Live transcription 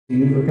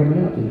Thank you for coming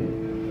out today.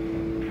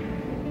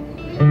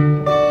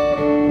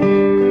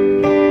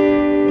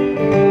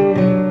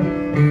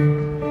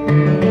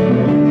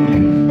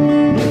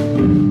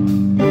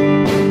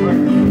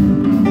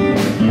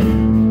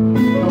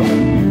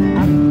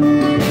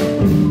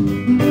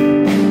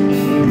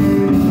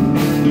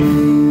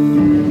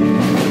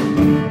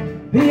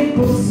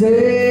 People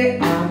say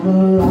I'm the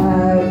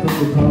life of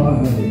the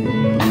party,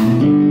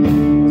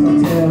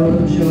 I tell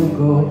a joke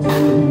or two.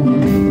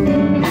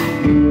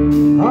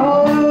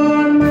 Although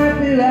I might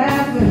be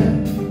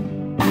laughing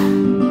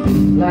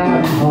loud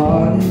and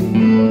hearty,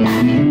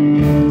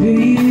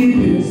 deep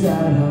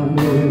inside I'm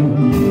blue.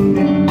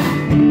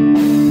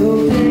 So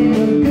take a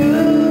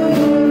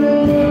good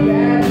look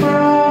at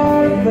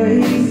my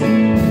face,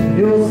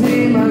 you'll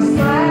see my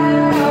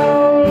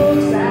smile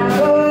looks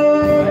out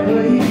of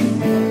place.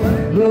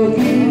 Look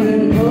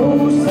even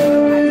closer,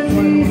 it's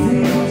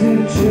easy to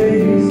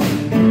trace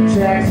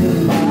tracks of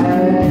my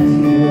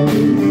tears.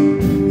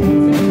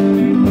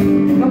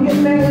 Come get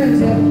back and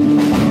tell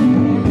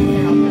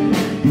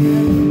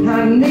I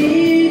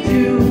need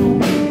you.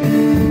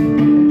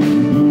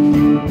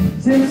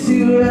 Since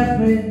you left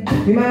me,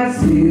 you might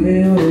see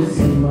me with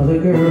some other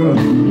girl.